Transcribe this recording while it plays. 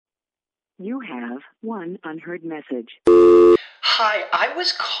You have one unheard message. Hi, I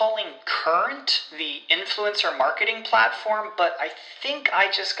was calling Current, the influencer marketing platform, but I think I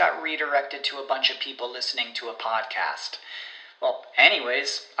just got redirected to a bunch of people listening to a podcast. Well,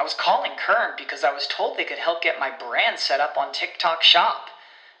 anyways, I was calling Current because I was told they could help get my brand set up on TikTok Shop,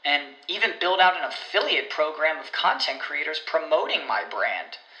 and even build out an affiliate program of content creators promoting my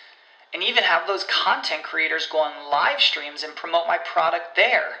brand, and even have those content creators go on live streams and promote my product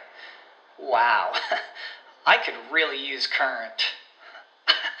there. Wow, I could really use Current.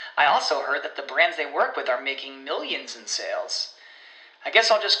 I also heard that the brands they work with are making millions in sales. I guess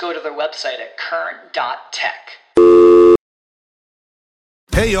I'll just go to their website at current.tech.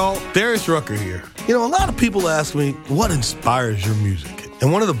 Hey y'all, Darius Rucker here. You know, a lot of people ask me, what inspires your music?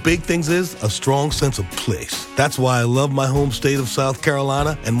 And one of the big things is a strong sense of place. That's why I love my home state of South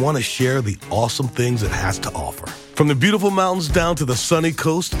Carolina and want to share the awesome things it has to offer. From the beautiful mountains down to the sunny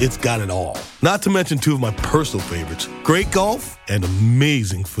coast, it's got it all. Not to mention two of my personal favorites, great golf and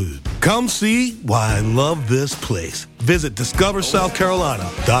amazing food. Come see why I love this place. Visit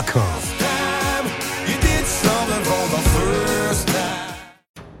discoversouthcarolina.com. You did something for the first time.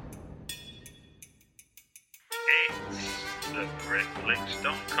 It's the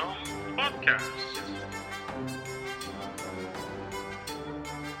Britflicks.com podcast.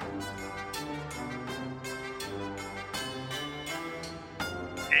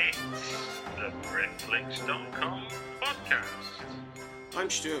 It's the Britflicks.com podcast. I'm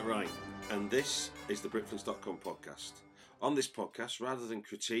Stuart Wright, and this is the Britflicks.com podcast. On this podcast, rather than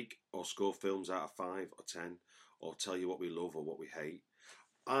critique or score films out of 5 or 10, or tell you what we love or what we hate,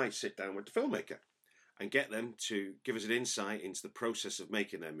 I sit down with the filmmaker and get them to give us an insight into the process of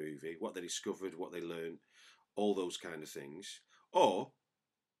making their movie, what they discovered, what they learned, all those kind of things. Or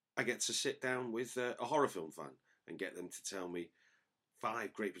I get to sit down with a horror film fan and get them to tell me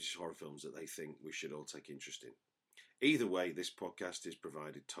 5 great British horror films that they think we should all take interest in. Either way, this podcast is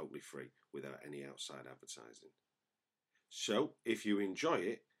provided totally free without any outside advertising. So, if you enjoy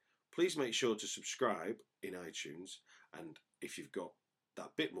it, please make sure to subscribe in iTunes, and if you've got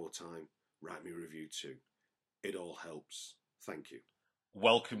that bit more time, write me a review too. It all helps. Thank you.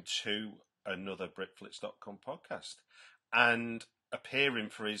 Welcome to another Britflicks.com podcast. And appearing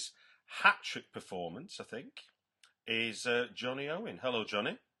for his hat-trick performance, I think, is Jonny Owen. Hello,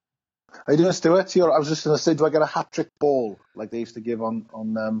 Jonny. How you doing, Stuart? I was just going to say, do I get a hat-trick ball like they used to give on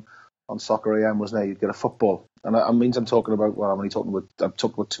Soccer AM, wasn't it? You'd get a football. And I means I'm talking about, well, I'm talking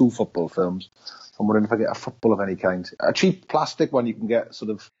about 2 football films. I'm wondering if I get a football of any kind. A cheap plastic one you can get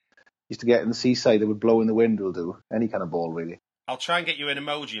used to get in the seaside that would blow in the wind will do. Any kind of ball, really. I'll try and get you an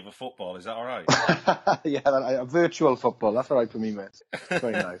emoji of a football. Is that all right? Yeah, a virtual football. That's all right for me, mate.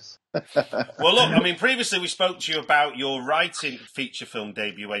 Very nice. Well, look, I mean, previously we spoke to you about your writing feature film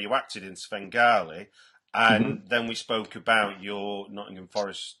debut where you acted in Svengali, and then we spoke about your Nottingham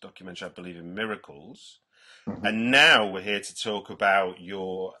Forest documentary, I believe, in Miracles. And now we're here to talk about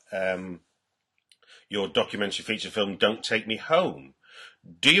your documentary feature film, Don't Take Me Home.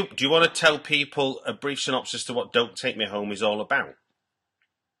 Do you want to tell people a brief synopsis to what Don't Take Me Home is all about?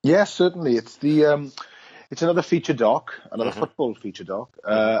 Yeah, certainly. It's another feature doc, another football feature doc,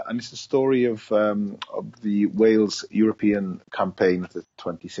 and it's the story of the Wales European campaign at the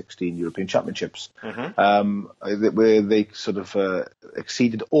 2016 European Championships, where they sort of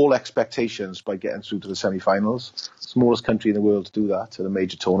exceeded all expectations by getting through to the semi-finals. Smallest country in the world to do that at a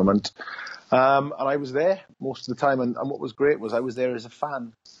major tournament. And I was there most of the time, and what was great was I was there as a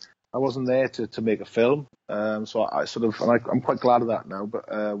fan. I wasn't there to make a film, so I sort of, and I'm quite glad of that now.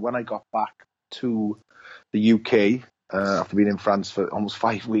 But when I got back to the UK after being in France for almost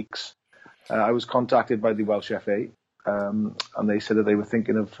 5 weeks, I was contacted by the Welsh FA, and they said that they were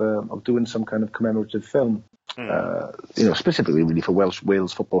thinking of doing some kind of commemorative film, specifically really for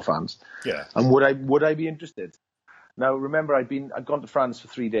Wales football fans. Yeah. And would I be interested? Now, remember, I'd gone to France for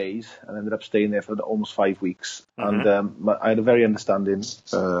 3 days and ended up staying there for almost 5 weeks. And I had a very understanding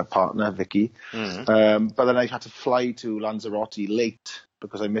partner, Vicky. But then I had to fly to Lanzarote late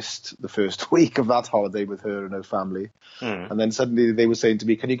because I missed the first week of that holiday with her and her family. And then suddenly they were saying to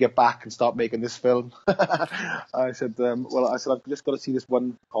me, can you get back and start making this film? I said, I've just got to see this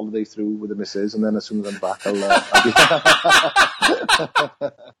one holiday through with the missus, and then as soon as I'm back,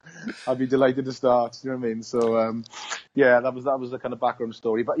 I'll be delighted to start. You know what I mean? So, that was the kind of background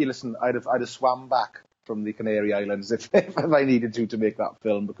story. But listen, I'd have swam back from the Canary Islands if I needed to make that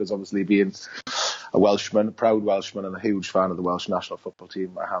film, because obviously being a Welshman, a proud Welshman, and a huge fan of the Welsh national football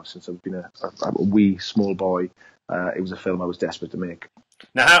team, I have since I've been a wee small boy. It was a film I was desperate to make.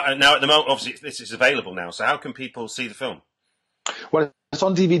 Now at the moment, obviously, this is available now. So how can people see the film? Well, it's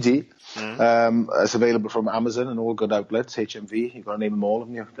on DVD. It's available from Amazon and all good outlets, HMV. You've got to name them all,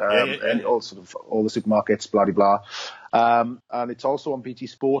 haven't you? And all the supermarkets, blah blah blah. And it's also on BT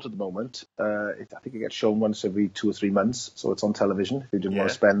Sport at the moment. I think it gets shown once every 2 or 3 months, so it's on television. If you didn't want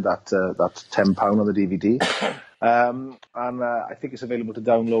to spend that £10 on the DVD, and I think it's available to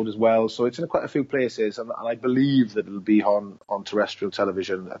download as well. So it's in quite a few places, and I believe that it'll be on terrestrial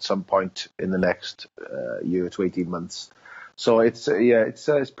television at some point in the next year to 18 months. So it's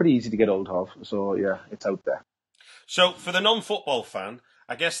pretty easy to get hold of. So yeah, it's out there. So for the non-football fan,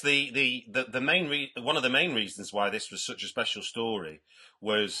 I guess the one of the main reasons why this was such a special story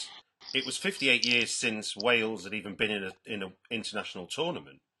was it was 58 years since Wales had even been in an international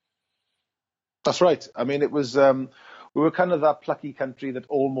tournament. That's right. I mean, it was we were kind of that plucky country that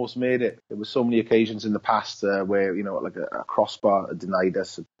almost made it. There were so many occasions in the past where like a crossbar had denied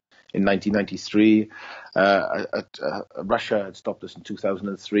us. In 1993, Russia had stopped us in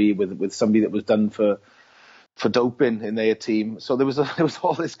 2003 with somebody that was done for doping in their team. So there was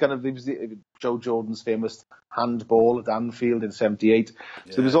all this kind of Joe Jordan's famous handball at Anfield in '78.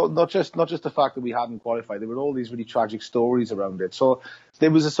 So there was not just the fact that we hadn't qualified. There were all these really tragic stories around it. So there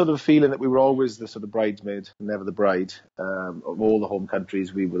was a sort of feeling that we were always the sort of bridesmaid, never the bride. Of all the home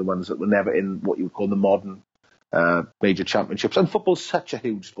countries, we were the ones that were never in what you would call the modern major championships. And football's such a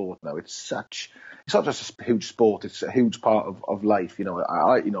huge sport now. It's not just a huge sport, it's a huge part of life.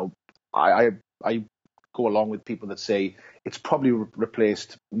 I go along with people that say it's probably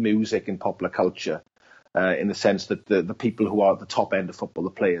replaced music in popular culture, in the sense that the people who are at the top end of football, the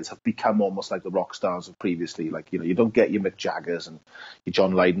players, have become almost like the rock stars of previously. Like, you don't get your Mick Jaggers and your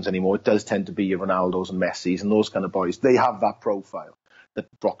John Lydons anymore. It does tend to be your Ronaldos and Messis and those kind of boys. They have that profile that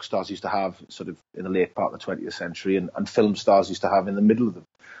rock stars used to have sort of in the late part of the 20th century and film stars used to have in the middle of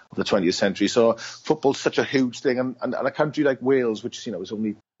the 20th century. So football's such a huge thing. And a country like Wales, which, is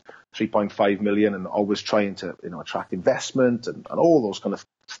only 3.5 million and always trying to, attract investment and all those kind of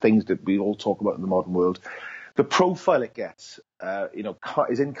things that we all talk about in the modern world, the profile it gets,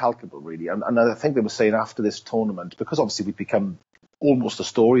 is incalculable, really. And I think they were saying after this tournament, because obviously we've become almost the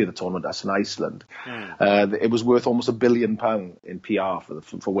story of the tournament, as in Iceland. It was worth almost £1 billion in PR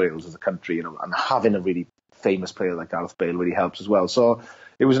for Wales as a country, and having a really famous player like Gareth Bale really helps as well. So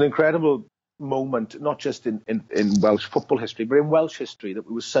it was an incredible moment, not just in Welsh football history, but in Welsh history, that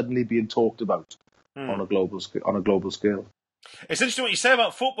we were suddenly being talked about on a global scale. It's interesting what you say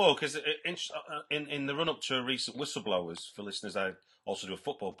about football, because in the run-up to a recent Whistleblowers, for listeners, I also do a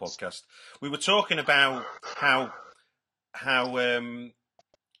football podcast, we were talking about how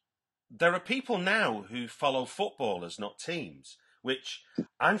there are people now who follow footballers, not teams, which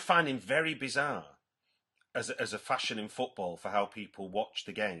I'm finding very bizarre as a fashion in football for how people watch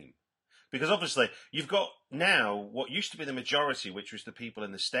the game. Because obviously you've got now what used to be the majority, which was the people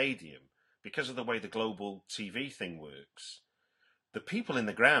in the stadium, because of the way the global TV thing works. The people in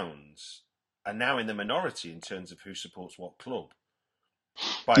the grounds are now in the minority in terms of who supports what club.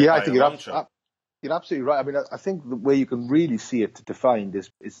 I think you're absolutely right. I mean, I think the way you can really see it defined is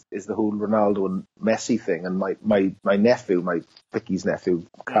the whole Ronaldo and Messi thing. And my nephew, Vicky's nephew,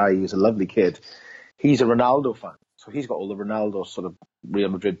 Kai, who's a lovely kid, he's a Ronaldo fan. So he's got all the Ronaldo sort of Real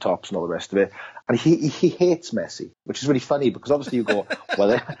Madrid tops and all the rest of it. And he hates Messi, which is really funny because obviously you go,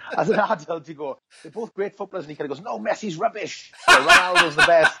 well, as an adult, you go, they're both great footballers. And he kind of goes, no, Messi's rubbish. Ronaldo's the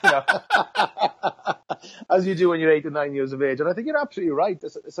best, as you do when you're 8 or 9 years of age. And I think you're absolutely right.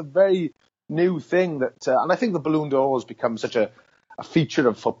 It's a very new thing that, and I think the Ballon d'Or has become such a feature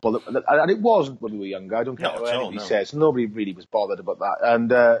of football, and it wasn't when we were younger. I don't care what anybody says. Nobody really was bothered about that, and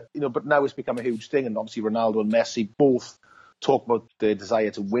but now it's become a huge thing. And obviously, Ronaldo and Messi both talk about their desire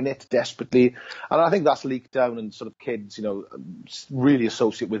to win it desperately, and I think that's leaked down, and sort of kids, really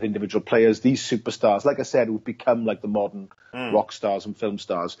associate with individual players. These superstars, like I said, who've become like the modern rock stars and film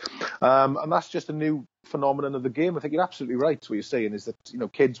stars, and that's just a new phenomenon of the game. I think you're absolutely right. What you're saying is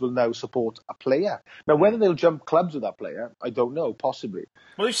that kids will now support a player. Now, whether they'll jump clubs with that player, I don't know. Possibly.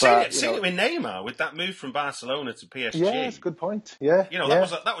 Well, we've seen it with Neymar with that move from Barcelona to PSG. Yeah, that's a good point. Yeah,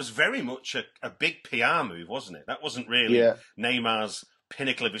 that was very much a big PR move, wasn't it? That wasn't really Neymar's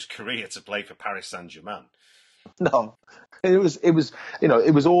pinnacle of his career to play for Paris Saint-Germain. No, it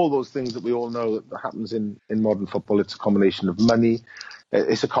was all those things that we all know that happens in modern football. It's a combination of money.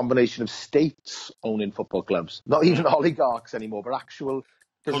 It's a combination of states owning football clubs, not even oligarchs anymore, but actual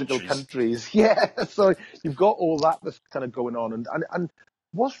physical countries. Yeah, so you've got all that that's kind of going on. And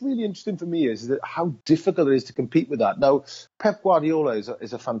what's really interesting for me is that how difficult it is to compete with that. Now, Pep Guardiola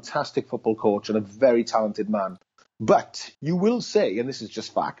is a fantastic football coach and a very talented man. But you will say, and this is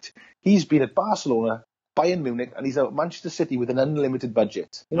just fact, he's been at Barcelona Bayern Munich, and he's at Manchester City with an unlimited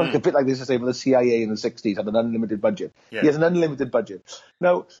budget. You know, like a bit like they used to say when the CIA in the 60s had an unlimited budget. Yeah. He has an unlimited budget.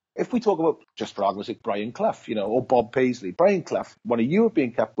 Now, if we talk about, just for argument's sake, Brian Clough, you know, or Bob Paisley. Brian Clough won a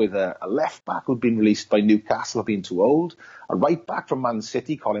European Cup with a left back who'd been released by Newcastle for being too old, a right back from Man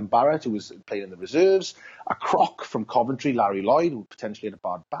City, Colin Barrett, who was playing in the reserves, a croc from Coventry, Larry Lloyd, who potentially had a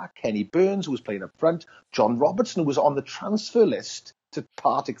bad back, Kenny Burns, who was playing up front, John Robertson, who was on the transfer list to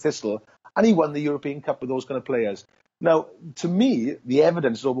Partick Thistle, and he won the European Cup with those kind of players. Now, to me, the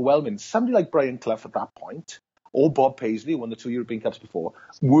evidence is overwhelming. Somebody like Brian Clough at that point, or Bob Paisley, who won the 2 European Cups before,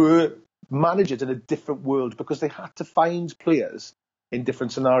 were managers in a different world because they had to find players in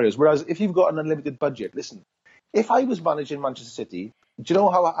different scenarios. Whereas if you've got an unlimited budget, listen, if I was managing Manchester City, do you know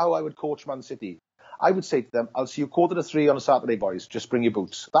how I would coach Man City? I would say to them, I'll see you 2:45 on a Saturday, boys. Just bring your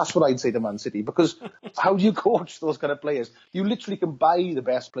boots. That's what I'd say to Man City, because how do you coach those kind of players? You literally can buy the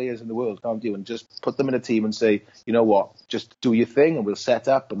best players in the world, can't you? And just put them in a team and say, you know what, just do your thing and we'll set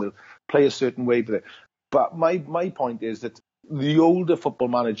up and we'll play a certain way for it. But my point is that the older football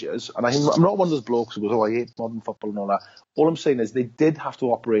managers, and I'm not one of those blokes who goes, oh, I hate modern football and all that. All I'm saying is they did have to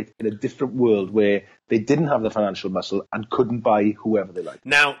operate in a different world where they didn't have the financial muscle and couldn't buy whoever they liked.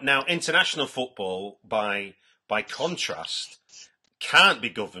 Now, international football, by contrast, can't be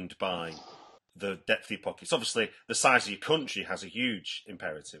governed by the depth of your pockets. Obviously, the size of your country has a huge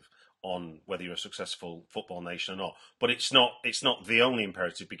imperative on whether you're a successful football nation or not. But it's not the only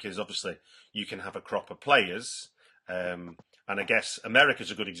imperative, because obviously you can have a crop of players. And I guess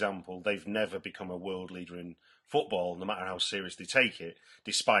America's a good example. They've never become a world leader in football, no matter how serious they take it,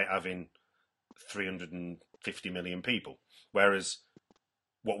 despite having 350 million people. Whereas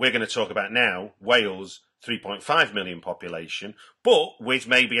what we're going to talk about now, Wales, 3.5 million population, but with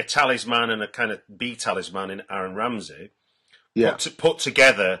maybe a talisman and a kind of B talisman in Aaron Ramsey, put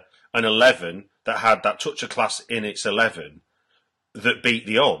together an 11 that had that touch of class in its 11 that beat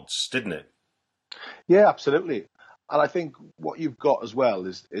the odds, didn't it? Yeah, absolutely. And I think what you've got as well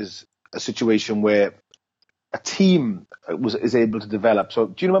is a situation where a team is able to develop. So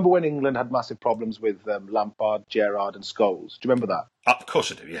do you remember when England had massive problems with Lampard, Gerrard and Scholes? Do you remember that? Of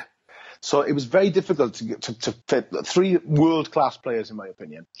course I do, yeah. So it was very difficult to fit 3 world-class players, in my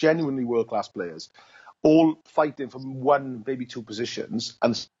opinion, genuinely world-class players, all fighting for 1, maybe 2 positions,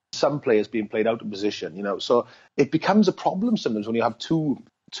 and some players being played out of position, you know. So it becomes a problem sometimes when you have too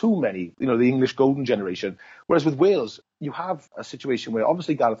many, you know, the English golden generation. Whereas with Wales, you have a situation where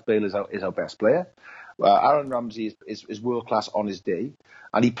obviously Gareth Bale is our best player. Aaron Ramsey is world class on his day,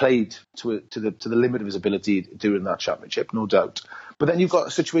 and he played to the limit of his ability during that championship, no doubt. But then you've got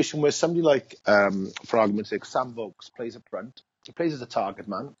a situation where somebody like, for argument's sake, Sam Vokes plays up front. He plays as a target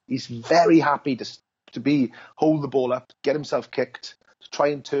man. He's very happy to hold the ball up, get himself kicked, to try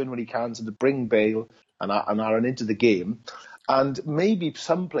and turn when he can, so to bring Bale and Aaron into the game. And maybe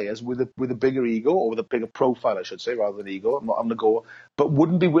some players with a bigger ego, or with a bigger profile, I should say, rather than ego, I'm not having a go, but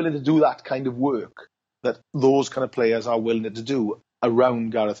wouldn't be willing to do that kind of work that those kind of players are willing to do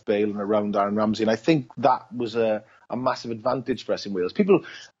around Gareth Bale and around Aaron Ramsey. And I think that was a massive advantage for us in Wales. People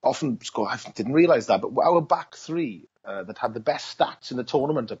often go, I didn't realise that, but our back 3 that had the best stats in the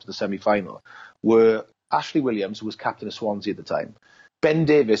tournament up to the semi-final were Ashley Williams, who was captain of Swansea at the time, Ben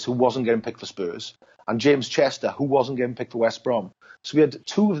Davies, who wasn't getting picked for Spurs, and James Chester, who wasn't getting picked for West Brom. So we had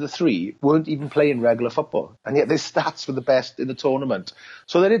 2 of the 3 weren't even playing regular football, and yet their stats were the best in the tournament.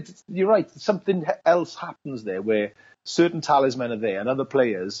 So you're right, something else happens there where certain talismen are there and other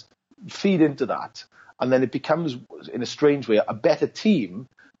players feed into that, and then it becomes, in a strange way, a better team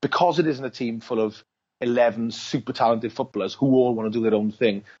because it isn't a team full of 11 super talented footballers who all want to do their own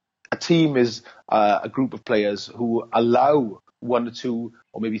thing. A team is a group of players who allow 1 or 2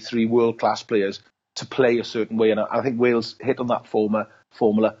 or maybe 3 world-class players to play a certain way. And I think Wales hit on that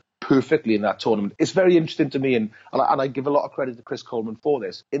formula perfectly in that tournament. It's very interesting to me, and I give a lot of credit to Chris Coleman for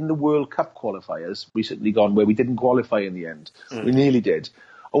this. In the World Cup qualifiers recently gone, where we didn't qualify in the end, we nearly did,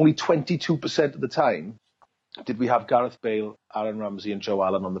 only 22% of the time did we have Gareth Bale, Aaron Ramsey and Joe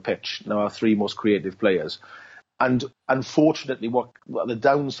Allen on the pitch. Now our 3 most creative players. And unfortunately, what the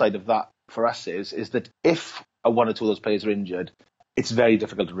downside of that for us is that if 1 or 2 of those players are injured, it's very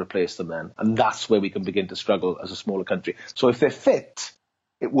difficult to replace them then. And that's where we can begin to struggle as a smaller country. So if they're fit,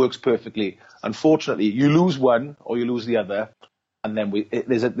 it works perfectly. Unfortunately, you lose one or you lose the other, and then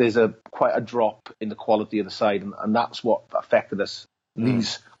there's quite a drop in the quality of the side, and that's what affected us,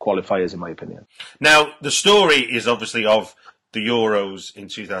 these qualifiers, in my opinion. Now, the story is obviously of the Euros in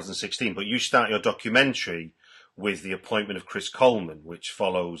 2016, but you start your documentary with the appointment of Chris Coleman, which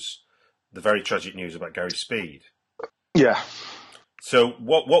follows the very tragic news about Gary Speed. Yeah. So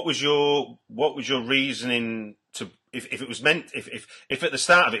what was your reasoning to if it was meant if at the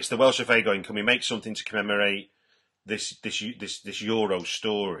start of it's the Welsh FA going, can we make something to commemorate this Euro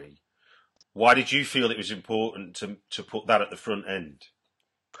story? Why did you feel it was important to put that at the front end?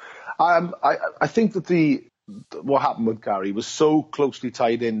 I think that what happened with Gary was so closely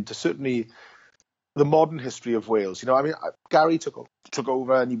tied in to certainly the modern history of Wales. Gary took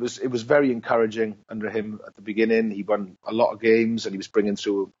over, and it was very encouraging under him at the beginning. He won a lot of games, and he was bringing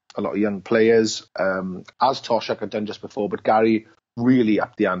through a lot of young players, as Toshak had done just before. But Gary really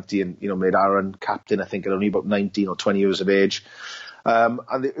upped the ante and made Aaron captain, I think, at only about 19 or 20 years of age. And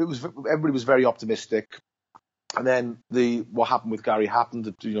everybody was very optimistic. And then what happened with Gary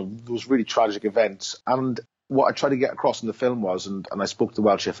happened. Those really tragic events. And what I tried to get across in the film was, and I spoke to the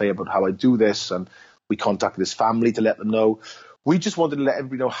Welsh FA about how I do this, and we contacted his family to let them know. We just wanted to let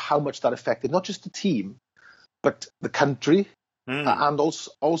everybody know how much that affected not just the team, but the country, and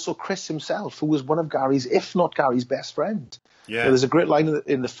also Chris himself, who was one of Gary's, if not Gary's, best friend. Yeah. There's a great line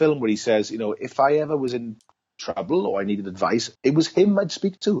in the film where he says, if I ever was in trouble or I needed advice, it was him I'd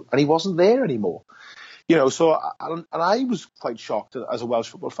speak to, and he wasn't there anymore. So and I was quite shocked as a Welsh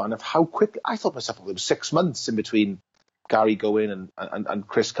football fan of how quick. I thought myself, it was 6 months in between Gary going and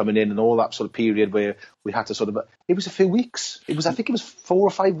Chris coming in and all that sort of period where we had to it was a few weeks. I think it was 4 or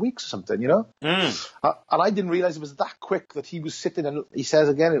 5 weeks or something, And I didn't realise it was that quick that he was sitting, and he says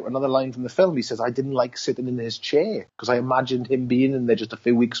again, another line from the film, he says, I didn't like sitting in his chair because I imagined him being in there just a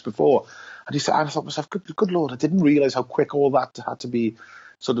few weeks before. And he said, I thought to myself, good Lord, I didn't realise how quick all that had to be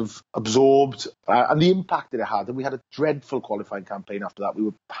sort of absorbed, and the impact that it had. And we had a dreadful qualifying campaign after that. We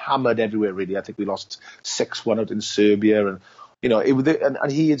were hammered everywhere, really. I think we lost 6-1 out in Serbia, and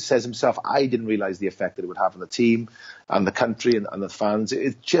and he says himself, I didn't realise the effect that it would have on the team and the country and the fans.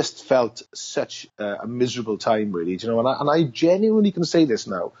 It just felt such a miserable time, really. And I genuinely can say this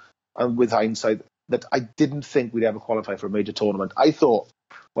now, and with hindsight, that I didn't think we'd ever qualify for a major tournament. I thought,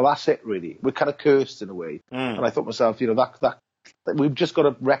 well, that's it, really. We're kind of cursed in a way. And I thought to myself, that we've just got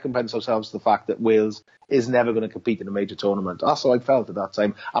to recompense ourselves for the fact that Wales is never going to compete in a major tournament. That's how I felt at that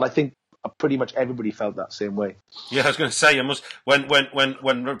time, and I think pretty much everybody felt that same way. Yeah, I was going to say,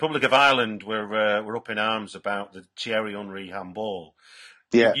 when Republic of Ireland were up in arms about the Thierry Henry handball.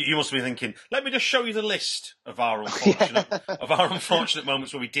 Yeah, you must be thinking, let me just show you the list of our unfortunate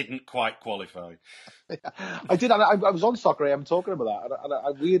moments where we didn't quite qualify. I did. And I was on Soccer AM talking about that, and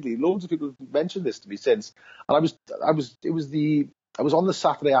I weirdly, loads of people have mentioned this to me since. And I was on the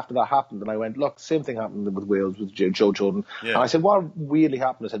Saturday after that happened, and I went, look, same thing happened with Wales with Joe Jordan. Yeah. And I said, what weirdly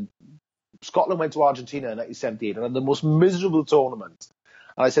happened? I said, Scotland went to Argentina in 1978 and had the most miserable tournament.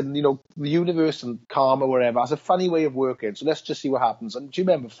 And I said, the universe and karma, wherever, has a funny way of working. So let's just see what happens. And do you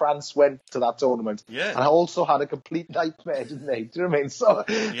remember France went to that tournament? Yeah. And I also had a complete nightmare, didn't they? Do you know what I mean? So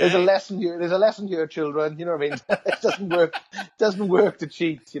there's a lesson here. There's a lesson here, children. You know what I mean? It doesn't work. It doesn't work to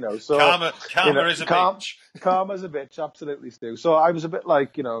cheat. So karma is a bitch. Karma's a bitch, absolutely, Stu. So I was a bit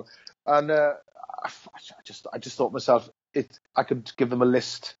like, and I just thought to myself, I could give them a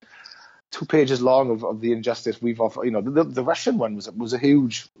list 2 pages long of the injustice we've offered. The Russian one was a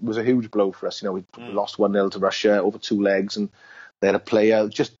huge blow for us. We lost 1-0 to Russia over 2 legs, and they had a player.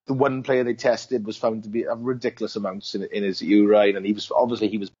 Just the one player they tested was found to be of ridiculous amounts in his urine, and he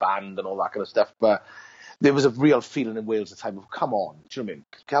was banned and all that kind of stuff. But there was a real feeling in Wales at the time of, come on, do you know what I mean?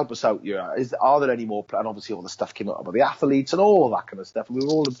 Help us out here. Are there any more? And obviously all the stuff came out about the athletes and all that kind of stuff. And we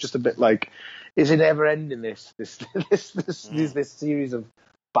were all just a bit like, is it ever ending this series of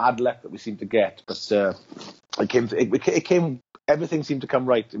bad luck that we seem to get? But it came. Everything seemed to come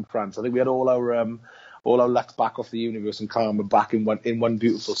right in France. I think we had all our luck back off the universe and karma back in one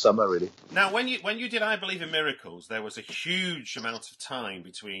beautiful summer, really. Now, when you did I Believe in Miracles, there was a huge amount of time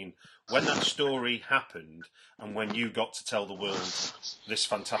between when that story happened and when you got to tell the world this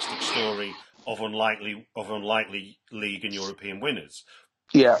fantastic story of unlikely league and European winners.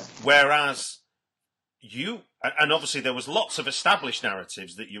 Yeah. Whereas and obviously there was lots of established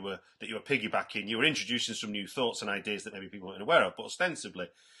narratives that you were piggybacking. You were introducing some new thoughts and ideas that maybe people weren't aware of, but ostensibly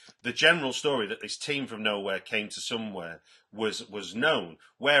the general story that this team from nowhere came to somewhere was known.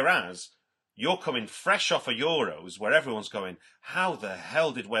 Whereas you're coming fresh off of Euros where everyone's going, how the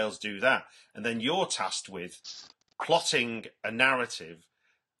hell did Wales do that? And then you're tasked with plotting a narrative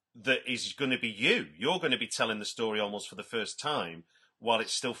that is going to be you. You're going to be telling the story almost for the first time while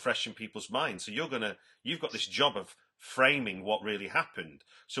it's still fresh in people's minds. So you've got this job of framing what really happened.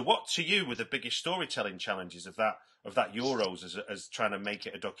 So what to you were the biggest storytelling challenges of that Euros as trying to make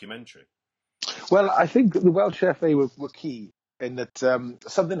it a documentary? Well, I think the Welsh FA were key in that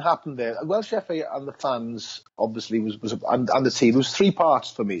something happened there. Welsh FA and the fans obviously and the team. It was three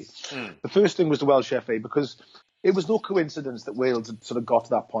parts for me. The first thing was the Welsh FA, because it was no coincidence that Wales had sort of got to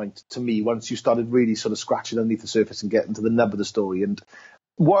that point, to me, once you started really sort of scratching underneath the surface and getting to the nub of the story. And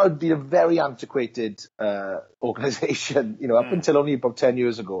what had been a very antiquated organisation, up until only about 10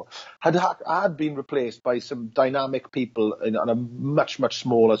 years ago, had been replaced by some dynamic people on a much, much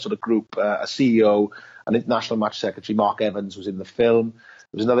smaller sort of group. A CEO, an international match secretary, Mark Evans, was in the film.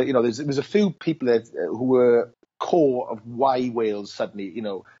 There was another, there was a few people there who were core of why Wales suddenly,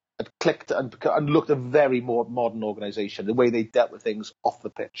 had clicked and looked a very more modern organisation, the way they dealt with things off the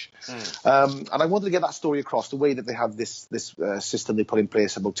pitch. And I wanted to get that story across, the way that they have this system they put in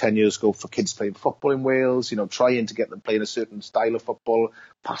place about 10 years ago for kids playing football in Wales, trying to get them playing a certain style of football,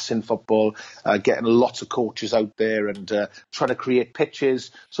 passing football, getting lots of coaches out there and trying to create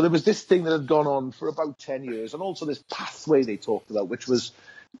pitches. So there was this thing that had gone on for about 10 years, and also this pathway they talked about, which was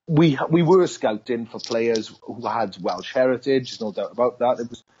we were scouting for players who had Welsh heritage, there's no doubt about that. It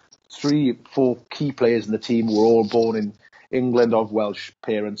was 3-4 key players in the team who were all born in England of Welsh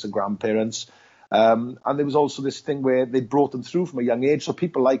parents and grandparents. And there was also this thing where they brought them through from a young age. So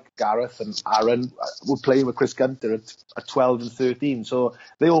people like Gareth and Aaron were playing with Chris Gunter at 12 and 13. So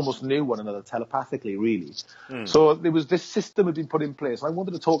they almost knew one another telepathically, really. So there was this system had been put in place. And I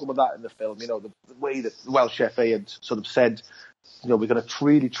wanted to talk about that in the film, the way that the Welsh FA had sort of said, we're going to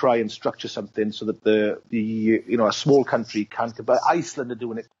really try and structure something so that a small country can. But Iceland are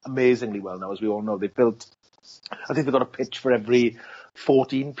doing it amazingly well now, as we all know. I think they've got a pitch for every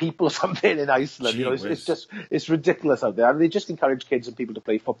 14 people or something in Iceland. It's ridiculous out there. And they just encourage kids and people to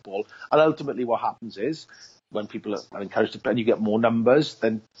play football. And ultimately, what happens is when people are encouraged to play, and you get more numbers,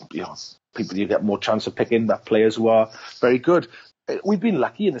 then you get more chance of picking up players who are very good. We've been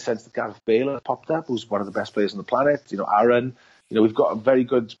lucky in the sense that Gareth Bale has popped up, who's one of the best players on the planet. Aaron. We've got a very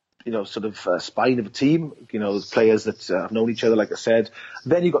good, spine of a team, players that have known each other, like I said.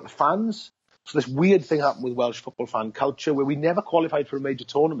 Then you've got the fans. So this weird thing happened with Welsh football fan culture where we never qualified for a major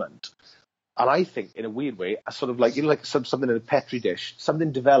tournament. And I think, in a weird way, sort of like, something in a Petri dish,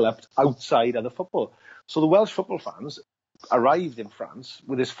 something developed outside of the football. So the Welsh football fans arrived in France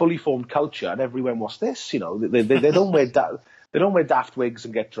with this fully formed culture, and everyone, what's this? They don't wear they don't wear daft wigs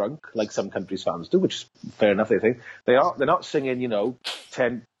and get drunk like some countries' fans do, which is fair enough, they think. They're not singing,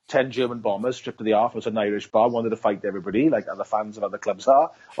 10 German bombers stripped to the arse at an Irish bar, wanted to fight everybody like other fans of other clubs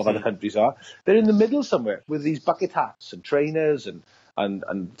are, of other countries are. They're in the middle somewhere with these bucket hats and trainers and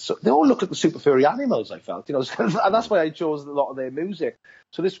so they all look like the super furry animals, I felt, and that's why I chose a lot of their music.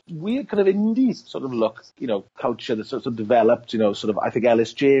 So this weird kind of indie sort of look, culture that sort of developed, I think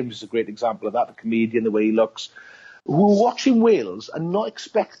Ellis James is a great example of that, the comedian, the way he looks. We're watching Wales and not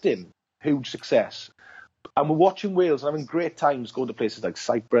expecting huge success. And we're watching Wales and having great times going to places like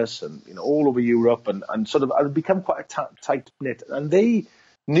Cyprus and all over Europe and sort of I've become quite a tight-knit. And they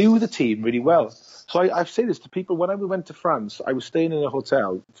knew the team really well. So I've said this to people. When we went to France, I was staying in a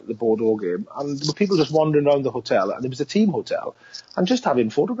hotel for the Bordeaux game, and there were people just wandering around the hotel, and it was a team hotel, and just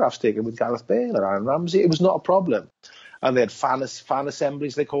having photographs taken with Gareth Bale and Aaron Ramsey. It was not a problem. And they had fan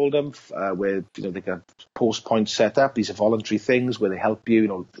assemblies, they called them, where they got post points set up. These are voluntary things where they help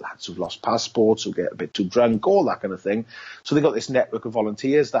you, lads who've lost passports, who get a bit too drunk, all that kind of thing. So they got this network of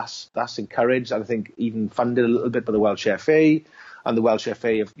volunteers. That's encouraged, and I think even funded a little bit by the Welsh FA. And the Welsh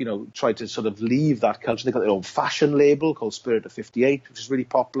FA have, tried to sort of leave that culture. They've got their own fashion label called Spirit of 58, which is really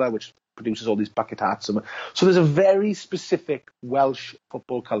popular, which produces all these bucket hats. So there's a very specific Welsh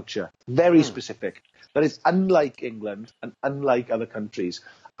football culture, very specific, that is unlike England and unlike other countries.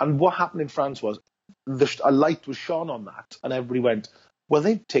 And what happened in France was a light was shone on that, and everybody went, well,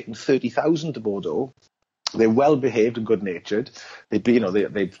 they've taken 30,000 to Bordeaux. They're well behaved and good natured. They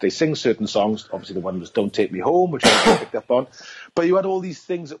sing certain songs. Obviously, the one was "Don't Take Me Home," which I picked up on. But you had all these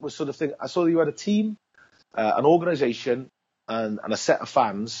things that were sort of thing. I saw you had a team, an organisation, and a set of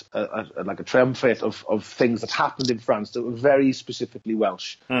fans, like a triumvirate of things that happened in France that were very specifically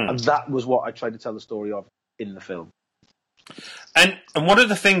Welsh, and that was what I tried to tell the story of in the film. And one of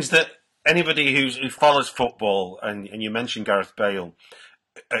the things that anybody who follows football, and you mentioned Gareth Bale,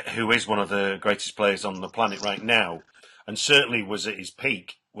 who is one of the greatest players on the planet right now, and certainly was at his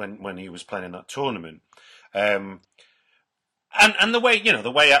peak when he was playing in that tournament. And the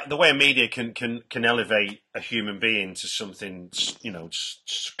way media can elevate a human being to something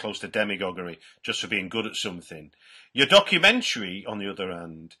close to demagoguery just for being good at something. Your documentary, on the other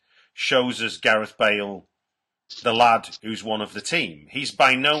hand, shows us Gareth Bale, the lad who's one of the team. He's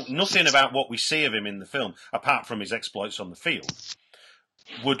by nothing about what we see of him in the film, apart from his exploits on the field,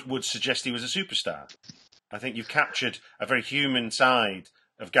 would suggest he was a superstar. I think you've captured a very human side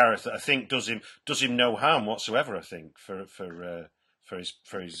of Gareth that I think does him no harm whatsoever. I think for him,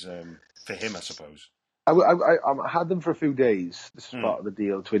 I suppose. I had them for a few days. This is part of the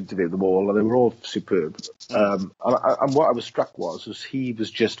deal to interview them all, and they were all superb. And what I was struck was he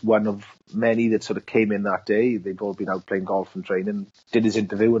was just one of many that sort of came in that day. They'd all been out playing golf and training, did his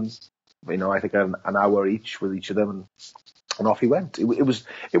interview, and I think an hour each with each of them, and off he went. It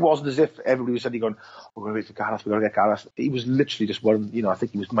wasn't as if everybody was suddenly going, "We're going to wait for Gareth. We're going to get Gareth." He was literally just one. I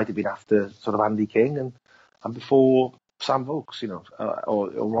think might have been after sort of Andy King and before Sam Vokes, or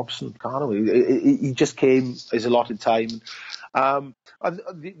Robson Carno. He just came his allotted time. And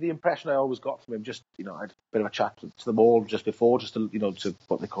the impression I always got from him, just I had a bit of a chat to them all just before, just to to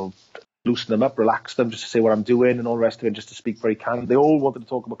what they call loosen them up, relax them, just to say what I'm doing and all the rest of it, just to speak very candid. They all wanted to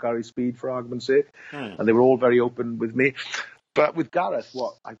talk about Gary's speed, for argument's sake, and they were all very open with me. But with Gareth,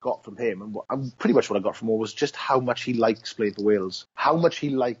 what I got from him, and pretty much what I got from him, was just how much he likes playing for Wales, how much he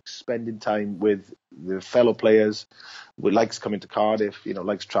likes spending time with the fellow players, likes coming to Cardiff,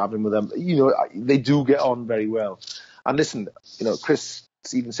 likes travelling with them. They do get on very well. And listen, Chris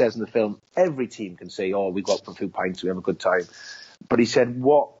even says in the film, every team can say, "Oh, we go out for a few pints, we have a good time." But he said,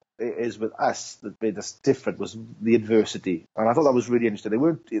 what it is with us that made us different was the adversity, and I thought that was really interesting.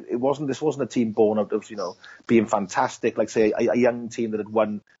 This wasn't a team born out of being fantastic, like say a young team that had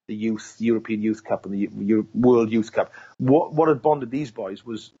won the European Youth Cup and the World Youth Cup. What had bonded these boys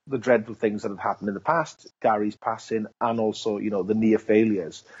was the dreadful things that had happened in the past, Gary's passing, and also the near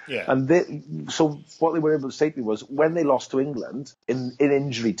failures. Yeah. And so what they were able to say to me was, when they lost to England in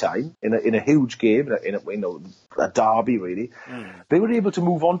injury time, in a huge game, in a derby really, they were able to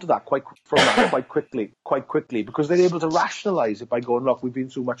move on to that quite quickly, because they're able to rationalise it by going, "Look, we've been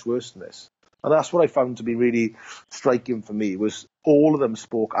through much worse than this." And that's what I found to be really striking for me, was all of them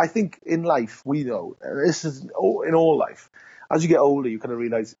spoke. I think in life, we know, and this is in all life, as you get older, you kind of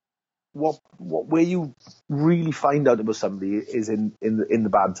realise where you really find out about somebody is in the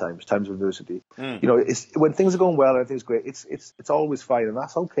bad times of adversity. It's when things are going well and everything's great, it's always fine, and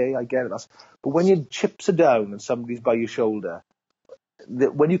that's okay. I get it. But when your chips are down and somebody's by your shoulder,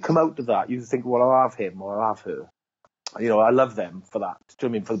 when you come out of that, you think, "Well, I'll have him or I'll have her." I love them for that. Do you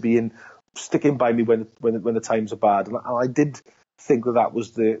know what I mean? For sticking by me when the times are bad, and I did think that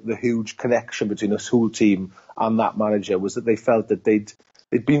was the huge connection between this whole team and that manager, was that they felt that they'd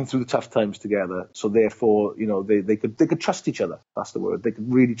been through the tough times together, so therefore they could trust each other. That's the word. They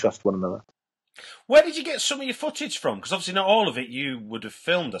could really trust one another. Where did you get some of your footage from? Because obviously not all of it you would have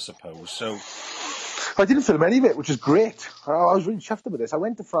filmed, I suppose. So I didn't film any of it, which is great. I was really chuffed about this. I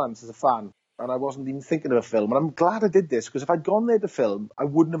went to France as a fan, and I wasn't even thinking of a film. And I'm glad I did this, because if I'd gone there to film, I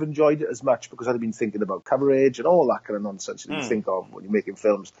wouldn't have enjoyed it as much, because I'd have been thinking about coverage and all that kind of nonsense that you think of when you're making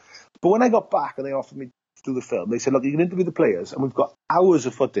films. But when I got back and they offered me to do the film, they said, "Look, you can interview the players, and we've got hours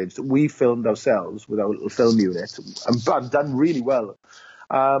of footage that we filmed ourselves with our little film unit, and done really well."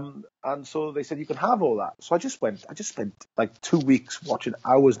 And so they said, "You can have all that." So I just spent like 2 weeks watching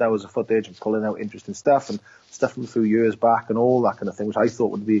hours and hours of footage and pulling out interesting stuff and stuff from a few years back and all that kind of thing, which I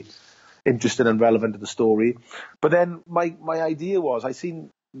thought would be interesting and relevant to the story. But then my idea was,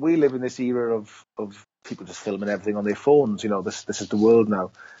 we live in this era of people just filming everything on their phones. This is the world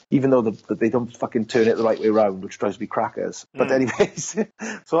now, even though they don't fucking turn it the right way around, which drives me crackers. But anyways,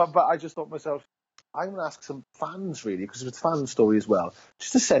 but I just thought to myself, I'm going to ask some fans, really, because it's a fan story as well,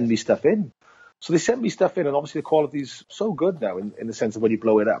 just to send me stuff in. So they sent me stuff in, and obviously the quality's so good now in the sense of when you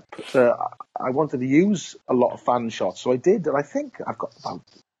blow it up. I wanted to use a lot of fan shots, so I did, and I think I've got about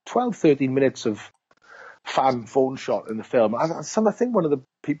 12, 13 minutes of fan phone shot in the film. I think one of the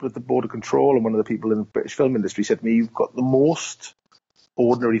people at the Board of Control and one of the people in the British film industry said to me, "You've got the most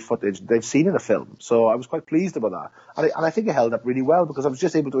ordinary footage they've seen in a film." So I was quite pleased about that. And I think it held up really well, because I was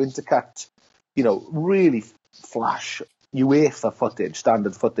just able to intercut really flash UEFA footage,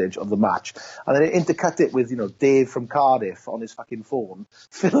 standard footage of the match, and then intercut it with, Dave from Cardiff on his fucking phone,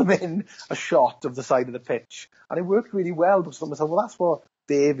 filming a shot of the side of the pitch. And it worked really well, because I thought to myself, well, that's what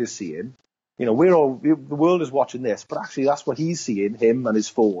Dave is seeing. The world is watching this, but actually that's what he's seeing, him and his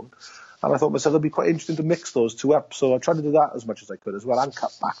phone. And I thought to myself, it'd be quite interesting to mix those two up. So I tried to do that as much as I could as well, and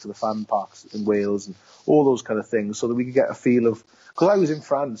cut back to the fan parks in Wales and all those kind of things, so that we could get a feel of, because I was in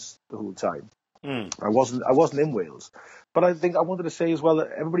France the whole time. I wasn't in Wales, but I think I wanted to say as well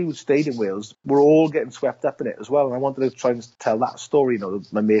that everybody who stayed in Wales were all getting swept up in it as well, and I wanted to try and tell that story.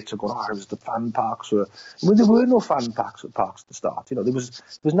 My mates are going, "Oh, it was the fan parks," there were no fan parks at the start. There was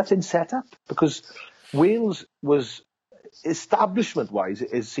nothing set up, because Wales was, establishment-wise,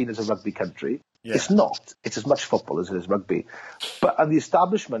 is seen as a rugby country. Yeah. It's not. It's as much football as it is rugby. And the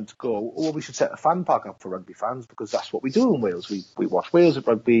establishment go, oh, we should set a fan park up for rugby fans because that's what we do in Wales. We watch Wales at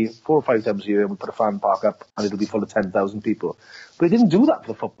rugby 4 or 5 times a year and we put a fan park up and it'll be full of 10,000 people. But they didn't do that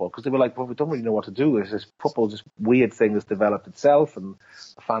for the football because they were like, well, we don't really know what to do. This football's this weird thing that's developed itself and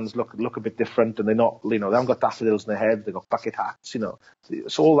the fans look a bit different and they're not, they haven't got daffodils in their head, they've got bucket hats,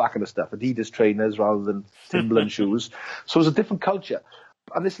 So all that kind of stuff. Adidas trainers rather than Timberland shoes. So it was a different culture.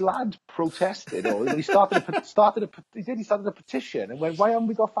 And this lad protested, or he started a petition and went, why haven't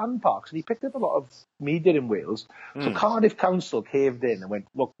we got fan parks? And he picked up a lot of media in Wales. So Cardiff Council caved in and went,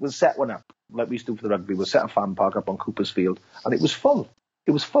 look, we'll set one up, like we used to do for the rugby. We'll set a fan park up on Cooper's Field. And it was full.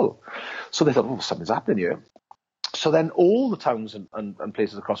 It was full. So they thought, oh, something's happening here. So then all the towns and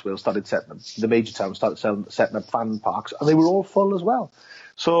places across Wales started setting them. The major towns started setting up fan parks, and they were all full as well.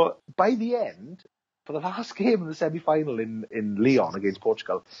 So by the end, for the last game in the semi-final in Lyon against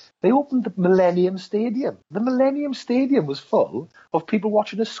Portugal, they opened the Millennium Stadium. The Millennium Stadium was full of people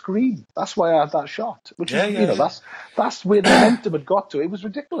watching a screen. That's why I had that shot. Which that's where the momentum had got to. It was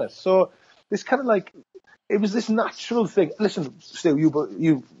ridiculous. So it's kind of like it was this natural thing. Listen, Stu,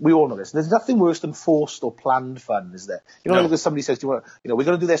 we all know this. There's nothing worse than forced or planned fun, is there? Like if somebody says, we're going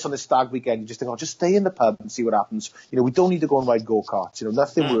to do this on this stag weekend. You just think, just stay in the pub and see what happens. We don't need to go and ride go-karts.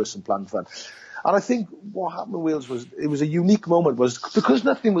 Nothing worse than planned fun. And I think what happened in Wales was it was a unique moment was because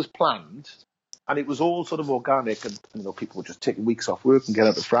nothing was planned and it was all sort of organic and people were just taking weeks off work and getting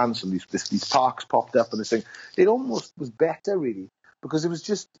out to France and these parks popped up and this thing. It almost was better really because it was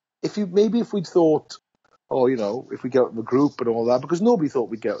just if we'd thought, if we get out of the group and all that, because nobody thought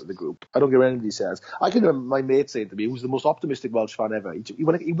we'd get out of the group. I don't care what anybody says. I can remember my mate saying to me, who was the most optimistic Welsh fan ever, he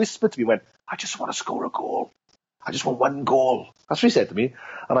whispered to me, I just want to score a goal. I just want one goal. That's what he said to me.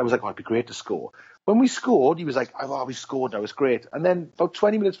 And I was like, it'd be great to score. When we scored, he was like, we scored now, it's great. And then about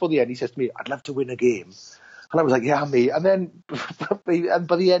 20 minutes before the end, he says to me, I'd love to win a game. And I was like, yeah, me. And then and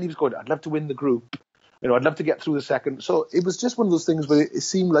by the end, he was going, I'd love to win the group. I'd love to get through the second. So it was just one of those things where it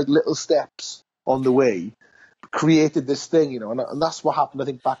seemed like little steps on the way created this thing, and that's what happened, I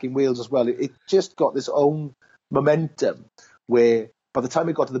think, back in Wales as well. It just got this own momentum where by the time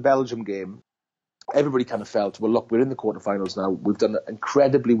we got to the Belgium game, everybody kind of felt, well, look, we're in the quarterfinals now. We've done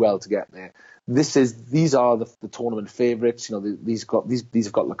incredibly well to get there. These are the tournament favourites. These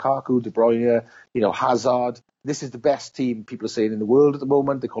have got Lukaku, De Bruyne, Hazard. This is the best team people are saying in the world at the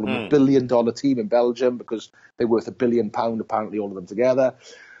moment. They call them a $1 billion team in Belgium because they're worth £1 billion apparently, all of them together.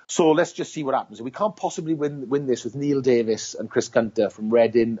 So let's just see what happens. We can't possibly win this with Neil Davis and Chris Gunter from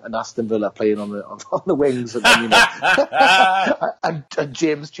Reading and Aston Villa playing on the wings, and and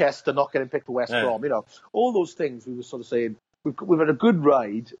James Chester not getting picked for West Brom. All those things. We were sort of saying we've had a good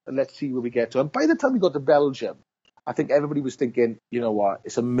ride, and let's see where we get to. And by the time we got to Belgium, I think everybody was thinking, you know what,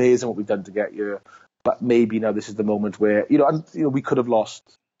 it's amazing what we've done to get here, but maybe now this is the moment where we could have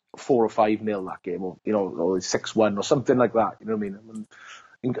lost 4 or 5-0 that game, or 6-1 or something like that. You know what I mean? And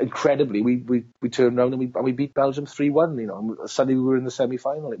incredibly, we turned around and we beat Belgium 3-1. And suddenly we were in the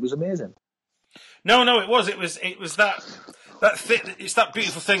semi-final. It was amazing. No, it was. It was that it's that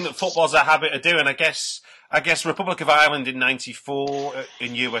beautiful thing that football's a habit of doing. I guess Republic of Ireland in '94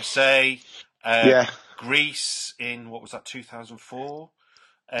 in USA, Greece in what was that 2004.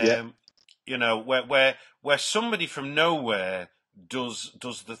 Where somebody from nowhere does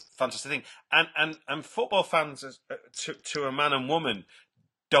the fantastic thing, and football fans to a man and woman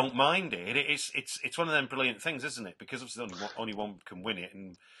don't mind it. It's one of them brilliant things, isn't it? Because obviously only one can win it,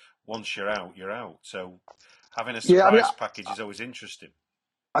 and once you're out, you're out. So having a surprise package is always interesting.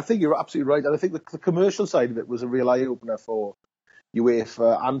 I think you're absolutely right, and I think the commercial side of it was a real eye opener for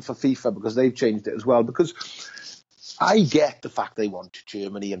UEFA and for FIFA because they've changed it as well. Because I get the fact they want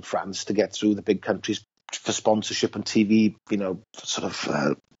Germany and France to get through, the big countries, for sponsorship and TV,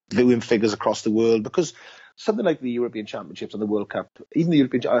 viewing figures across the world, because something like the European Championships and the World Cup, even the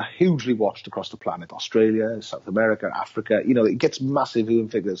European are hugely watched across the planet. Australia, South America, Africa, it gets massive viewing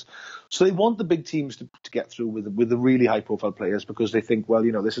figures. So they want the big teams to get through with the really high profile players because they think, well,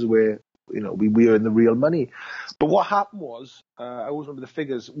 this is where, we are in the real money. But what happened was, I always remember the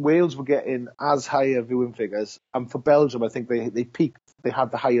figures, Wales were getting as higher viewing figures. And for Belgium, I think they peaked. They had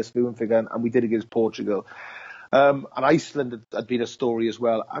the highest viewing figure, and we did against Portugal. And Iceland had been a story as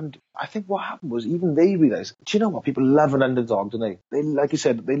well. And I think what happened was even they realised, do you know what? People love an underdog, don't they? They, like you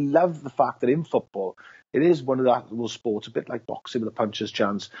said, they love the fact that in football, it is one of those sports, a bit like boxing with a puncher's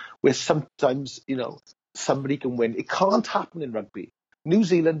chance, where sometimes, somebody can win. It can't happen in rugby. New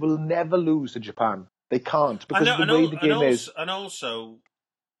Zealand will never lose to Japan. They can't because the way the game is. And also,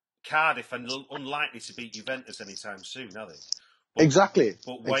 Cardiff are unlikely to beat Juventus anytime soon, are they? But, exactly.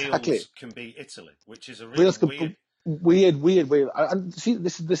 But Exactly. Wales can beat Italy, which is a really weird. And see,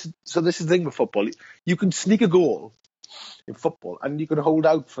 this is the thing with football. You can sneak a goal in football, and you can hold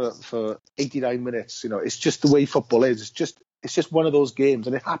out for 89 minutes. It's just the way football is. It's just one of those games,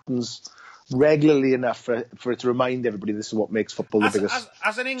 and it happens regularly enough for it to remind everybody this is what makes football the biggest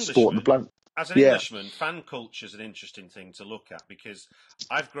as an sport on the planet. As an Englishman, fan culture is an interesting thing to look at because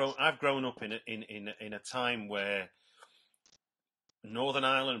I've grown up in a time where Northern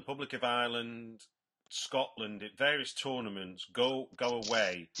Ireland, Republic of Ireland, Scotland, at various tournaments go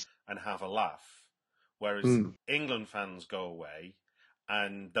away and have a laugh, whereas England fans go away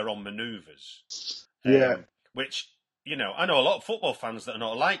and they're on manoeuvres. Which, I know a lot of football fans that are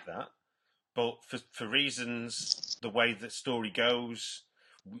not like that, but for reasons, the way the story goes,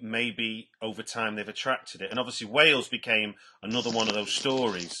 maybe over time they've attracted it. And obviously Wales became another one of those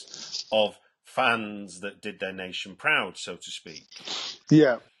stories of fans that did their nation proud, so to speak.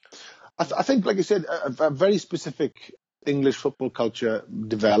 Yeah. I think, like I said, a very specific English football culture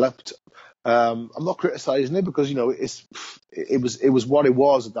developed. I'm not criticising it because, it was what it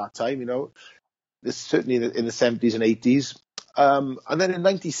was at that time, certainly in the 70s and 80s. And then in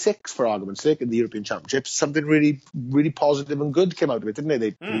 96, for argument's sake, in the European Championships, something really, really positive and good came out of it, didn't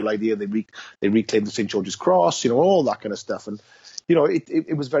they? The whole idea, they reclaimed the St. George's Cross, all that kind of stuff. And,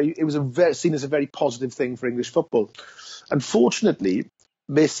 it was seen as a very positive thing for English football. Unfortunately,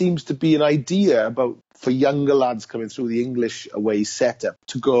 there seems to be an idea for younger lads coming through the English away setup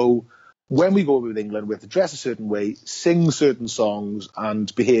to go, when we go with England, we have to dress a certain way, sing certain songs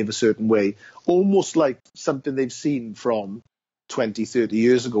and behave a certain way, almost like something they've seen from 20, 30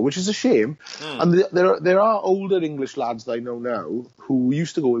 years ago, which is a shame. And there are older English lads that I know now who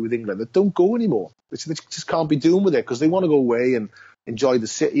used to go away with England that don't go anymore. They just can't be doing with it because they want to go away and enjoy the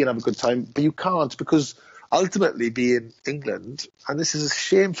city and have a good time. But you can't because ultimately being England, and this is a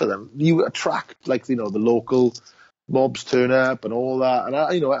shame for them, you attract the local mobs turn up and all that. And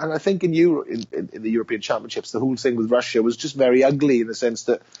I think in the European Championships, the whole thing with Russia was just very ugly in the sense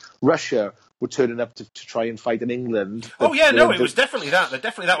that Russia were turning up to try and fight in England. It was definitely that. They're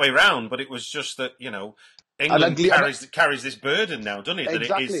definitely that way round, but it was just that, England carries this burden now, doesn't it?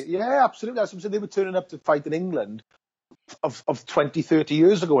 Exactly. Yeah, absolutely. That's what I'm saying. They were turning up to fight in England of 20, 30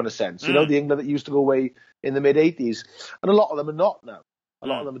 years ago, in a sense. The England that used to go away in the mid-80s. And a lot of them are not now. A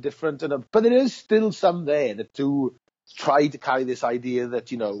lot of them are different. But there is still some there that do try to carry this idea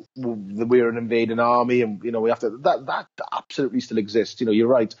that, we're an invading army and, we have to... That absolutely still exists. You're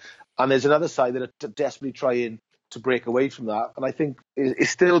right. And there's another side that are desperately trying to break away from that. And I think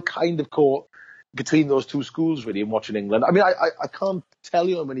it's still kind of caught between those two schools, really, in watching England. I mean, I can't tell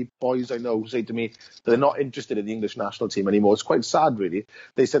you how many boys I know who say to me that they're not interested in the English national team anymore. It's quite sad, really.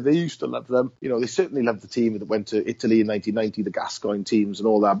 They said they used to love them. They certainly loved the team that went to Italy in 1990, the Gascoigne teams and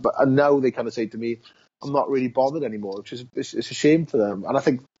all that. And now they kind of say to me, I'm not really bothered anymore, which is it's a shame for them. And I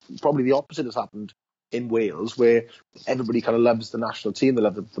think probably the opposite has happened in Wales, where everybody kind of loves the national team. They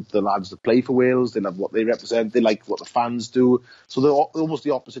love the lads that play for Wales. They love what they represent. They like what the fans do. So almost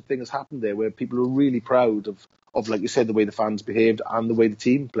the opposite thing has happened there, where people are really proud of, like you said, the way the fans behaved and the way the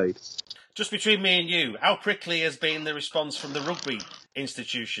team played. Just between me and you, how quickly has been the response from the rugby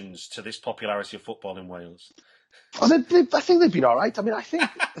institutions to this popularity of football in Wales? I think they've been all right. I mean, I think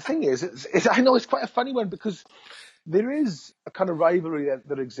the thing is, I know it's quite a funny one because there is a kind of rivalry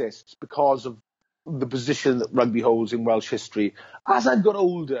that exists because of the position that rugby holds in Welsh history. As I've got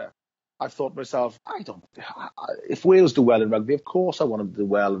older, I've thought to myself, if Wales do well in rugby, of course I want them to do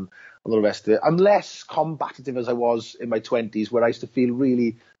well and all the rest of it. I'm less combative as I was in my 20s, where I used to feel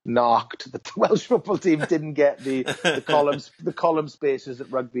really narked that the Welsh football team didn't get the column spaces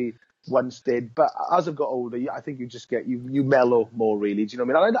that rugby once did. But as I've got older, I think you just get you mellow more, really. Do you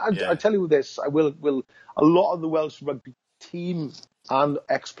know what I mean? I tell you this, I will. A lot of the Welsh rugby team and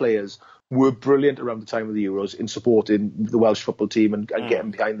ex-players were brilliant around the time of the Euros in supporting the Welsh football team and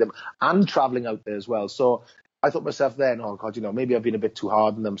getting behind them and travelling out there as well. So I thought myself then, oh God, maybe I've been a bit too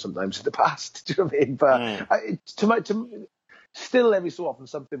hard on them sometimes in the past. Do you know what I mean? But still, every so often,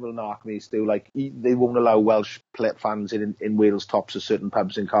 something will knock me still. Like, they won't allow Welsh fans in Wales tops of certain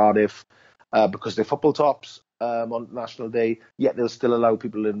pubs in Cardiff because they're football tops on National Day, yet they'll still allow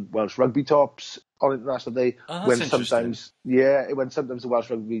people in Welsh rugby tops on International Day. When sometimes the Welsh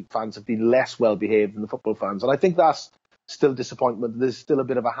rugby fans have been less well behaved than the football fans. And I think that's still disappointment. There's still a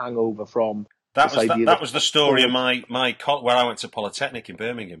bit of a hangover from that was the story of my where I went to Polytechnic in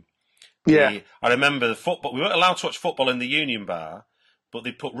Birmingham. I remember the football. We weren't allowed to watch football in the Union Bar, but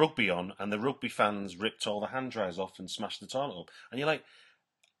they put rugby on, and the rugby fans ripped all the hand dryers off and smashed the toilet up. And you're like,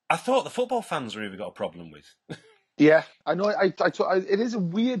 I thought the football fans were who we got a problem with. Yeah, I know. It is a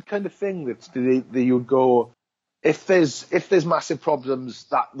weird kind of thing that you would go if there's massive problems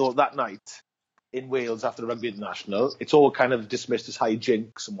that night in Wales after the rugby international, it's all kind of dismissed as high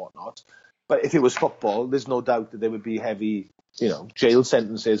jinks and whatnot. But if it was football, there's no doubt that there would be heavy, jail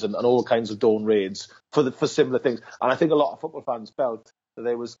sentences and all kinds of dawn raids for similar things. And I think a lot of football fans felt that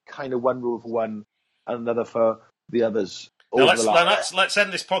there was kind of one rule for one and another for the others. Now let's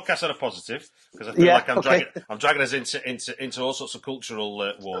end this podcast on a positive, because I feel like I'm dragging us into all sorts of cultural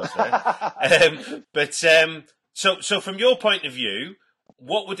wars there. So from your point of view,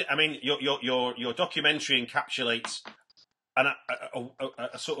 what would your documentary encapsulates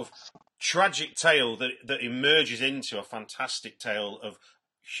a sort of tragic tale that emerges into a fantastic tale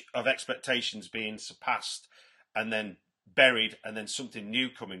of expectations being surpassed and then buried, and then something new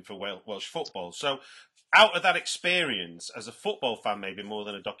coming for Welsh football. So, out of that experience, as a football fan, maybe more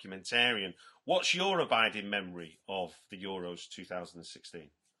than a documentarian, what's your abiding memory of the Euros 2016?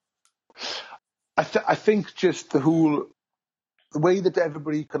 I think just the way that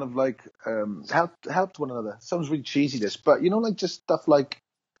everybody kind of like helped one another. Sounds really cheesy, this, but like just stuff like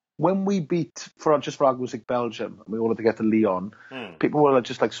when we beat for argument's sake Belgium and we all had to get to Lyon, people were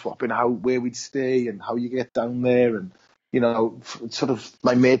just like swapping where we'd stay and how you get down there, and sort of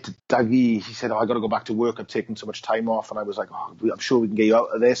my mate Dougie, he said, I got to go back to work, I've taken so much time off, and I was like, I'm sure we can get you out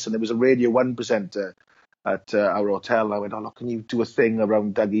of this. And there was a Radio 1 presenter at our hotel, and I went, look, can you do a thing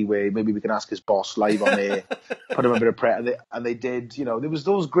around Dougie where maybe we can ask his boss live on air, put him a bit of pressure, and they did. There was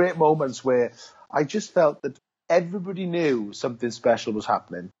those great moments where I just felt that everybody knew something special was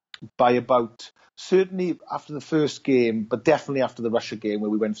happening by about, certainly after the first game, but definitely after the Russia game where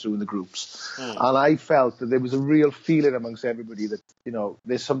we went through in the groups. And I felt that there was a real feeling amongst everybody that,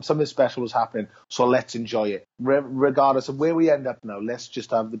 there's something special was happening, so let's enjoy it. Regardless of where we end up now, let's just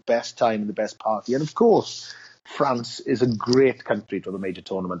have the best time and the best party. And of course, France is a great country to have a major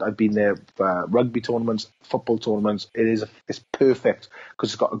tournament. I've been there for rugby tournaments, football tournaments. It's perfect because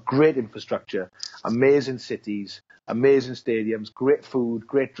it's got a great infrastructure, amazing cities, amazing stadiums, great food,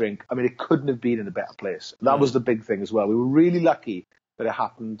 great drink. I mean, it couldn't have been in a better place. That was the big thing as well. We were really lucky that it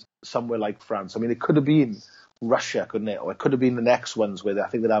happened somewhere like France. I mean, it could have been Russia, couldn't it? Or it could have been the next ones where I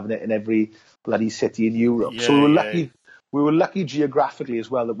think they're having it in every bloody city in Europe. So we were lucky. Yeah. We were lucky geographically as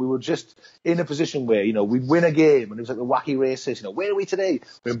well that we were just in a position where, we'd win a game and it was like the wacky races, where are we today?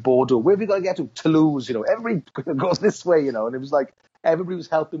 We're in Bordeaux. Where have we got to get to? Toulouse, everybody goes this way, and it was like everybody was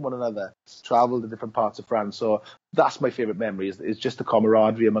helping one another, travel to different parts of France. So that's my favourite memory is just the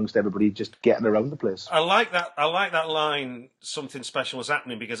camaraderie amongst everybody just getting around the place. I like that line, something special was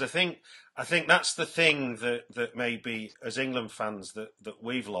happening, because I think that's the thing that maybe as England fans that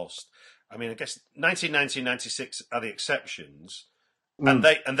we've lost. I mean, I guess 1990, 96 are the exceptions, and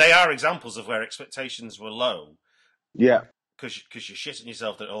they are examples of where expectations were low. Yeah, because you're shitting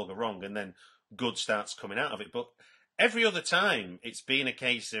yourself that it all go wrong, and then good starts coming out of it. But every other time, it's been a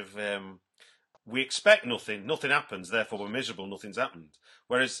case of we expect nothing happens, therefore we're miserable, nothing's happened.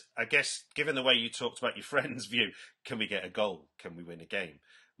 Whereas, I guess, given the way you talked about your friend's view, can we get a goal? Can we win a game?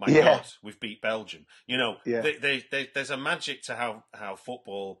 My God, we've beat Belgium. There's a magic to how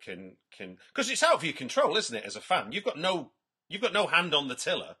football can, because it's out of your control, isn't it? As a fan, you've got no hand on the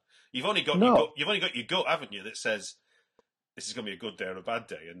tiller. You've only got your gut, haven't you? That says this is going to be a good day or a bad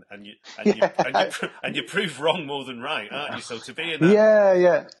day, and you prove wrong more than right, aren't you? So to be in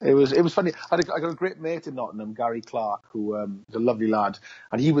that, it was funny. I got a great mate in Nottingham, Gary Clark, who is a lovely lad,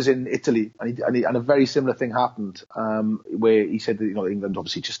 and he was in Italy, and a very similar thing happened, where he said that England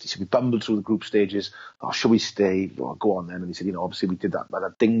obviously he said we bumbled through the group stages. Oh, shall we stay? Oh, go on then. And he said, obviously we did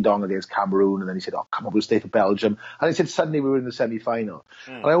that ding dong against Cameroon, and then he said, oh, come on, we'll stay for Belgium. And he said suddenly we were in the semi-final,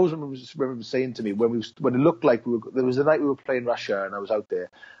 and I always remember him saying to me when it looked like there was a night we were playing Russia and I was out there,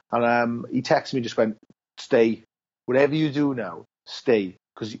 and he texted me, just went, stay, whatever you do now, stay,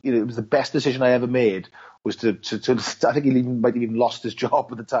 because it was the best decision I ever made, was to I think he might have even lost his job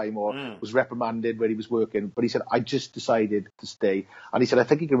at the time, or was reprimanded where he was working, but he said, I just decided to stay. And he said, I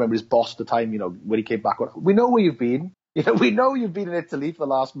think he can remember his boss at the time, when he came back, we know where you've been, we know you've been in Italy for the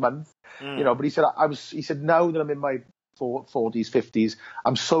last month, but he said, now that I'm in my 40s, 50s,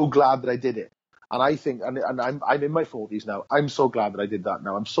 I'm so glad that I did it. And I think, and I'm in my 40s now, I'm so glad that I did that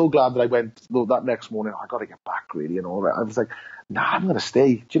now. I'm so glad that I went that next morning, I got to get back, really, and all that. I was like, nah, I'm going to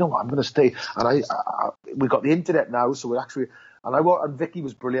stay. Do you know what? I'm going to stay. And we got the internet now, so we're actually, And Vicky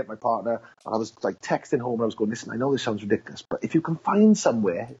was brilliant, my partner. And I was like texting home and I was going, listen, I know this sounds ridiculous, but if you can find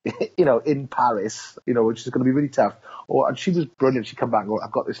somewhere, in Paris, which is going to be really tough. And she was brilliant. She come back and go,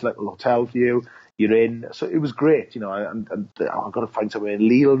 I've got this little hotel for you. You're in. So it was great, and I've got to find somewhere in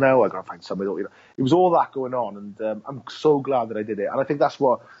Lille now. I've got to find somewhere, It was all that going on. And I'm so glad that I did it. And I think that's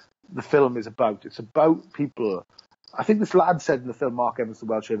what the film is about. It's about people. I think this lad said in the film, Mark Evans, the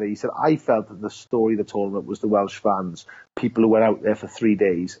Welsh River, he said, I felt that the story of the tournament was the Welsh fans, people who went out there for 3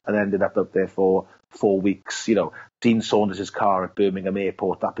 days and ended up there for 4 weeks. Dean Saunders' car at Birmingham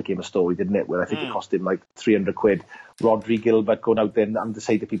Airport, that became a story, didn't it? Where I think it cost him like 300 quid. Rodri Gilbert going out there and to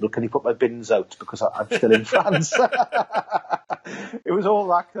say to people, can you put my bins out because I'm still in France? It was all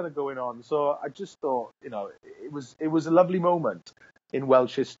that kind of going on. So I just thought, it was a lovely moment in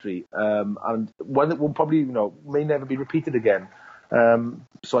Welsh history, and one that will probably, may never be repeated again.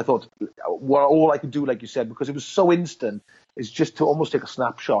 So I thought, all I could do, like you said, because it was so instant, is just to almost take a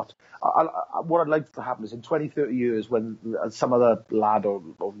snapshot. What I'd like to happen is in 20, 30 years, when some other lad or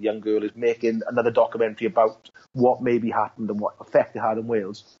young girl is making another documentary about what maybe happened and what effect it had in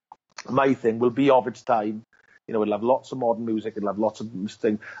Wales, my thing will be of its time. It'll have lots of modern music, it'll have lots of things,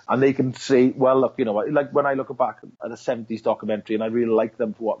 and they can say, well, look, like when I look back at a 70s documentary, and I really like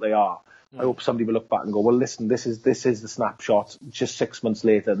them for what they are, I hope somebody will look back and go, well, listen, this is the snapshot just 6 months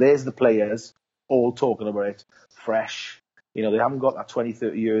later. There's the players all talking about it, fresh. They haven't got that 20,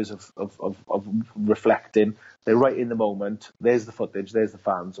 30 years of reflecting. They're right in the moment. There's the footage, there's the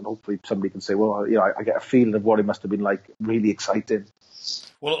fans, and hopefully somebody can say, well, I get a feeling of what it must have been like, really exciting.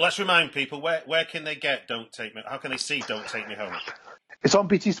 Well, let's remind people, where can they get Don't Take Me? How can they see Don't Take Me Home? It's on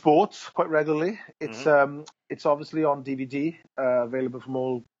BT Sports quite regularly. It's it's obviously on DVD, available from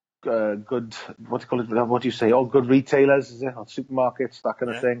all good, what do you say? All good retailers, is it? Or supermarkets, that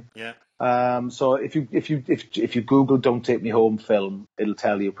kind of thing. Yeah. So if you Google "Don't Take Me Home" film, it'll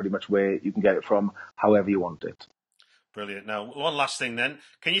tell you pretty much where you can get it from, however you want it. Brilliant. Now, one last thing then.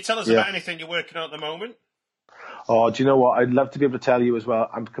 Can you tell us about anything you're working on at the moment? Oh, do you know what? I'd love to be able to tell you as well.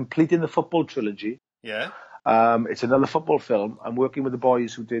 I'm completing the football trilogy. Yeah. It's another football film. I'm working with the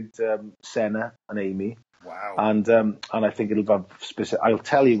boys who did Senna and Amy. Wow. And I think it'll have specific. I'll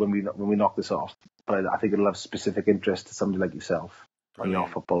tell you when we knock this off. But I think it'll have specific interest to somebody like yourself on your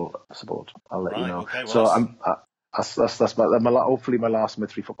football support. I'll let you know. Okay, well, so that's hopefully my last of my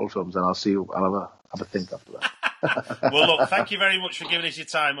 3 football films, and I'll see you. I'll have a think after that. Well, look, thank you very much for giving us your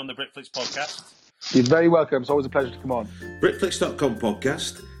time on the Britflix podcast. You're very welcome. It's always a pleasure to come on. Britflix.com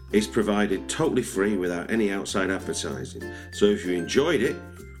podcast is provided totally free without any outside advertising. So if you enjoyed it,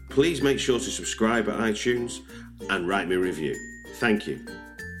 please make sure to subscribe at iTunes and write me a review. Thank you.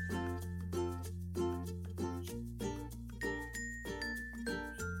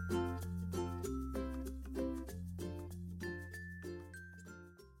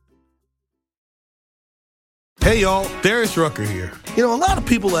 Hey y'all, Darius Rucker here. A lot of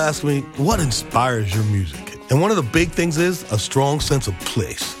people ask me, what inspires your music? And one of the big things is a strong sense of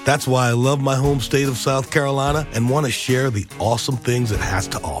place. That's why I love my home state of South Carolina and want to share the awesome things it has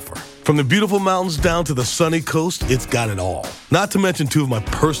to offer. From the beautiful mountains down to the sunny coast, it's got it all. Not to mention 2 of my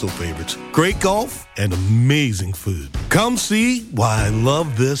personal favorites, great golf and amazing food. Come see why I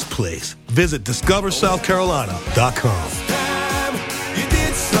love this place. Visit discoversouthcarolina.com. You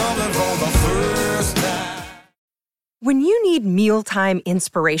did something for the first time. When you need mealtime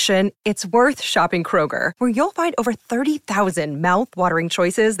inspiration, it's worth shopping Kroger, where you'll find over 30,000 mouth-watering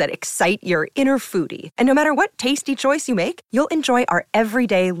choices that excite your inner foodie. And no matter what tasty choice you make, you'll enjoy our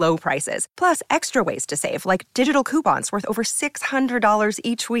everyday low prices, plus extra ways to save, like digital coupons worth over $600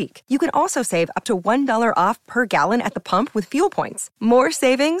 each week. You can also save up to $1 off per gallon at the pump with fuel points. More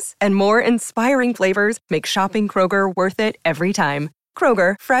savings and more inspiring flavors make shopping Kroger worth it every time.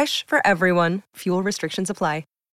 Kroger, fresh for everyone. Fuel restrictions apply.